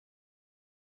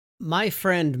My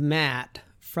friend Matt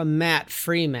from Matt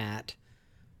Free Matt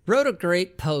wrote a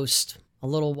great post a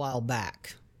little while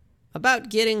back about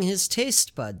getting his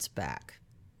taste buds back.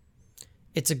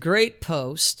 It's a great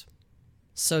post,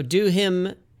 so do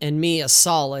him and me a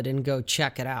solid and go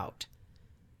check it out.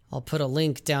 I'll put a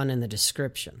link down in the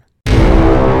description.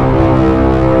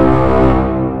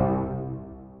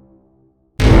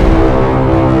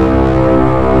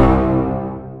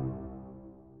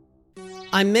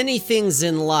 I'm many things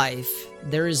in life.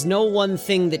 There is no one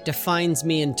thing that defines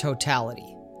me in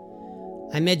totality.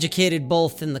 I'm educated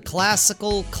both in the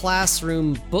classical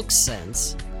classroom book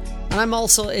sense, and I'm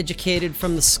also educated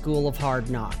from the school of hard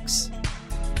knocks.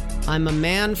 I'm a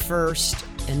man first,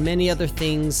 and many other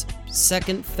things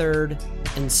second, third,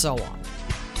 and so on.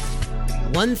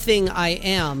 One thing I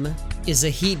am is a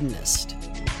hedonist.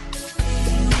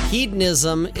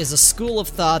 Hedonism is a school of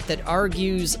thought that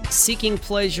argues seeking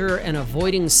pleasure and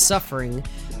avoiding suffering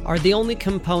are the only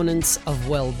components of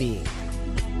well-being.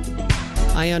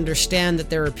 I understand that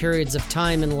there are periods of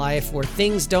time in life where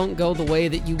things don't go the way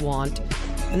that you want,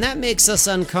 and that makes us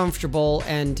uncomfortable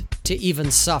and to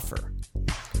even suffer.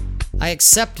 I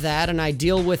accept that and I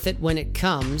deal with it when it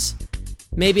comes.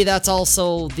 Maybe that's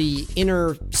also the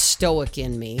inner stoic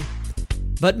in me.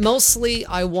 But mostly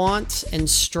I want and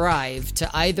strive to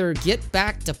either get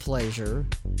back to pleasure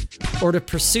or to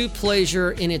pursue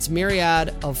pleasure in its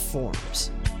myriad of forms.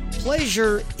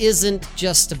 Pleasure isn't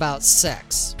just about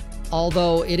sex,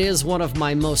 although it is one of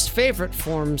my most favorite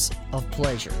forms of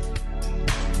pleasure.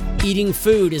 Eating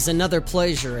food is another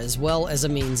pleasure as well as a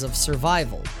means of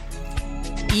survival.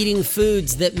 Eating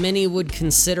foods that many would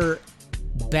consider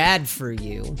bad for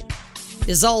you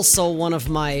is also one of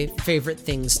my favorite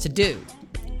things to do.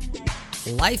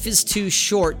 Life is too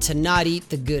short to not eat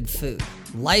the good food.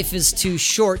 Life is too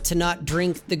short to not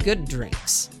drink the good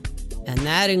drinks. And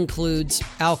that includes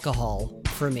alcohol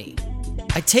for me.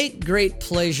 I take great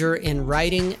pleasure in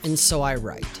writing, and so I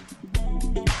write.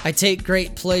 I take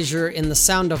great pleasure in the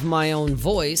sound of my own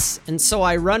voice, and so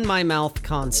I run my mouth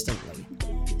constantly.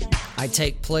 I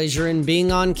take pleasure in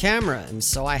being on camera, and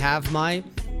so I have my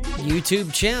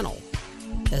YouTube channel,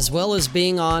 as well as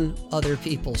being on other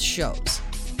people's shows.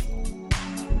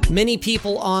 Many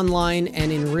people online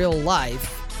and in real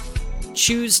life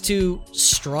choose to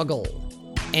struggle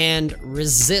and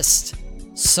resist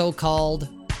so-called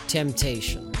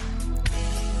temptation.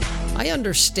 I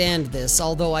understand this,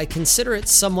 although I consider it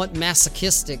somewhat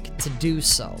masochistic to do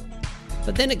so.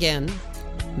 But then again,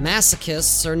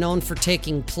 masochists are known for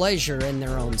taking pleasure in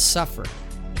their own suffering.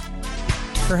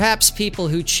 Perhaps people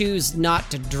who choose not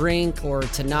to drink or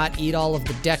to not eat all of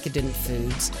the decadent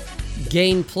foods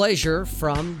gain pleasure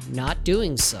from not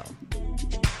doing so.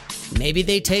 Maybe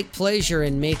they take pleasure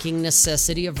in making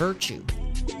necessity a virtue.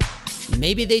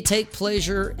 Maybe they take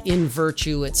pleasure in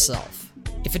virtue itself.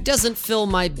 If it doesn't fill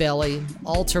my belly,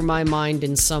 alter my mind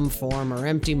in some form, or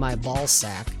empty my ball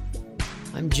sack,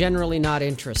 I'm generally not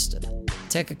interested.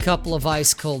 Take a couple of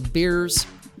ice-cold beers,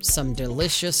 some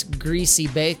delicious, greasy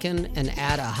bacon, and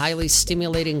add a highly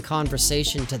stimulating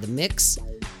conversation to the mix,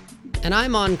 and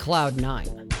I'm on cloud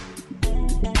 9.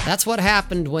 That's what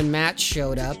happened when Matt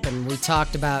showed up and we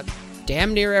talked about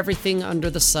damn near everything under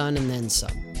the sun and then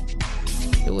some.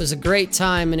 It was a great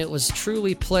time and it was a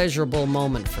truly pleasurable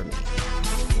moment for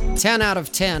me. 10 out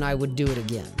of 10, I would do it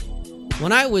again.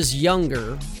 When I was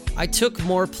younger, I took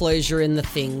more pleasure in the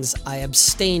things I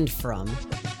abstained from,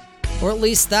 or at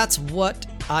least that's what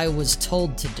I was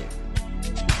told to do.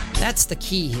 That's the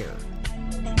key here.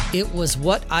 It was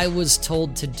what I was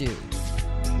told to do.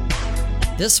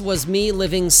 This was me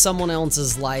living someone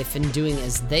else's life and doing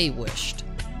as they wished.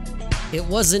 It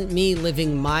wasn't me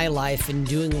living my life and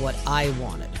doing what I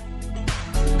wanted.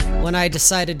 When I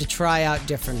decided to try out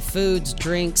different foods,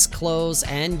 drinks, clothes,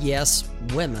 and yes,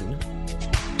 women,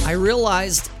 I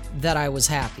realized that I was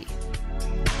happy.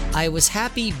 I was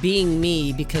happy being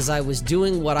me because I was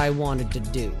doing what I wanted to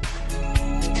do.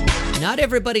 Not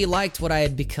everybody liked what I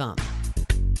had become.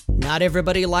 Not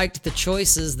everybody liked the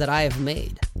choices that I have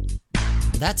made.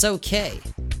 That's okay.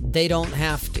 They don't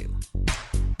have to.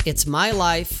 It's my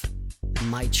life,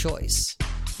 my choice.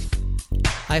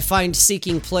 I find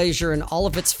seeking pleasure in all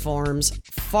of its forms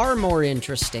far more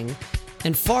interesting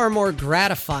and far more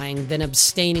gratifying than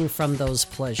abstaining from those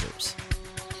pleasures.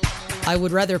 I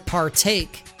would rather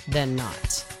partake than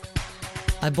not.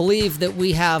 I believe that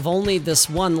we have only this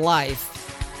one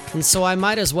life, and so I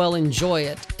might as well enjoy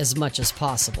it as much as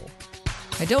possible.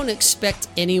 I don't expect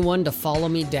anyone to follow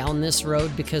me down this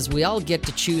road because we all get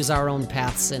to choose our own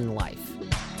paths in life.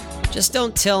 Just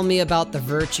don't tell me about the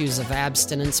virtues of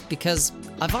abstinence because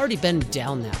I've already been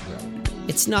down that road.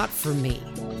 It's not for me.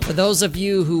 For For those of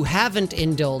you who haven't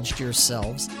indulged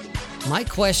yourselves, my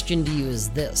question to you is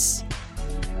this: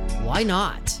 why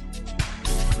not?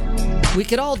 We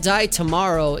could all die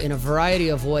tomorrow in a variety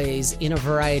of ways, in a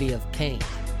variety of pain.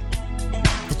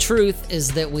 The truth is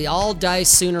that we all die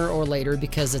sooner or later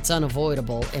because it's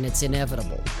unavoidable and it's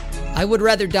inevitable. I would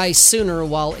rather die sooner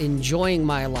while enjoying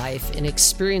my life and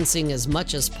experiencing as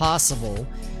much as possible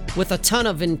with a ton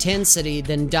of intensity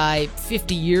than die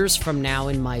 50 years from now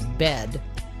in my bed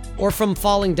or from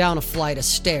falling down a flight of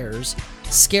stairs,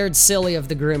 scared silly of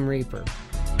the Grim Reaper.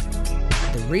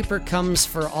 The Reaper comes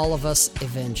for all of us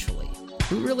eventually.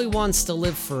 Who really wants to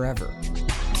live forever?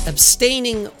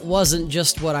 Abstaining wasn't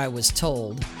just what I was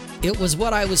told, it was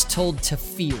what I was told to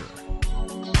fear.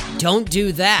 Don't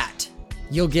do that,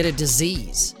 you'll get a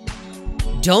disease.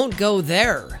 Don't go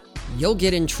there, you'll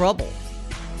get in trouble.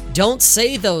 Don't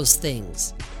say those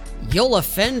things, you'll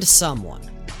offend someone.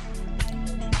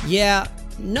 Yeah,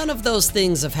 none of those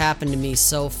things have happened to me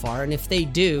so far, and if they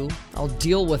do, I'll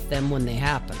deal with them when they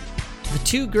happen. The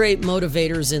two great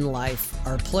motivators in life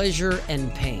are pleasure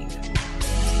and pain.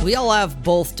 We all have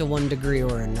both to one degree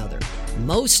or another.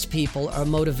 Most people are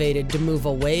motivated to move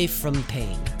away from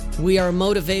pain. We are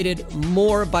motivated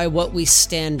more by what we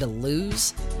stand to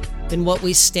lose than what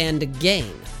we stand to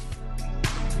gain.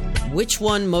 Which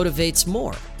one motivates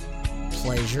more?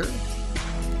 Pleasure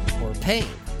or pain?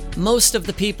 Most of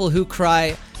the people who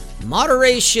cry,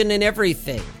 "Moderation in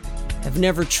everything," have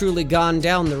never truly gone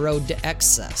down the road to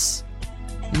excess.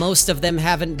 Most of them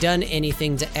haven't done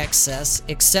anything to excess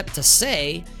except to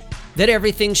say that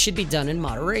everything should be done in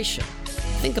moderation.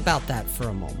 Think about that for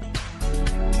a moment.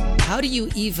 How do you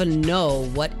even know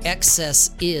what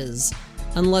excess is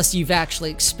unless you've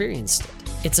actually experienced it?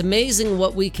 It's amazing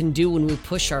what we can do when we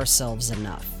push ourselves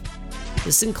enough.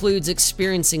 This includes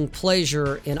experiencing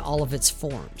pleasure in all of its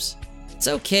forms. It's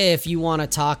okay if you want to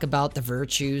talk about the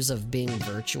virtues of being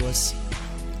virtuous.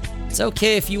 It's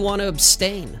okay if you want to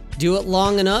abstain. Do it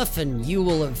long enough and you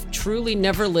will have truly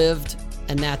never lived,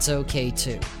 and that's okay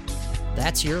too.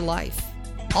 That's your life.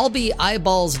 I'll be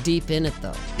eyeballs deep in it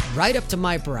though, right up to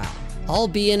my brow. I'll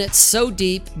be in it so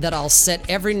deep that I'll set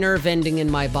every nerve ending in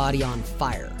my body on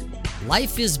fire.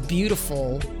 Life is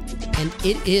beautiful and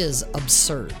it is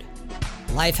absurd.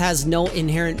 Life has no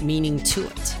inherent meaning to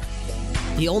it.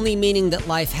 The only meaning that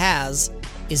life has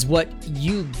is what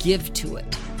you give to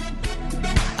it.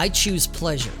 I choose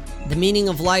pleasure. The meaning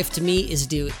of life to me is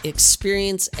to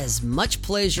experience as much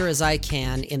pleasure as I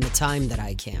can in the time that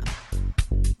I can.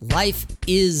 Life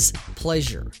is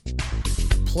pleasure.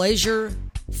 Pleasure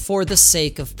for the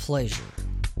sake of pleasure.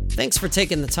 Thanks for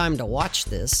taking the time to watch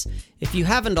this. If you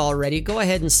haven't already, go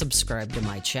ahead and subscribe to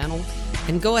my channel.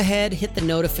 And go ahead, hit the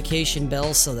notification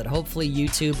bell so that hopefully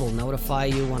YouTube will notify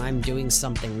you when I'm doing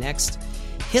something next.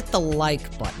 Hit the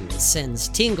like button. It sends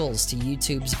tingles to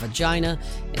YouTube's vagina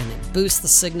and it boosts the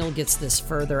signal, gets this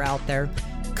further out there.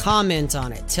 Comment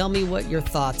on it. Tell me what your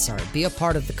thoughts are. Be a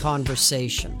part of the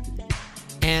conversation.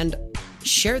 And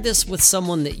share this with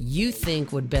someone that you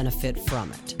think would benefit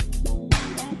from it.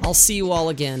 I'll see you all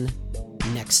again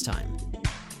next time.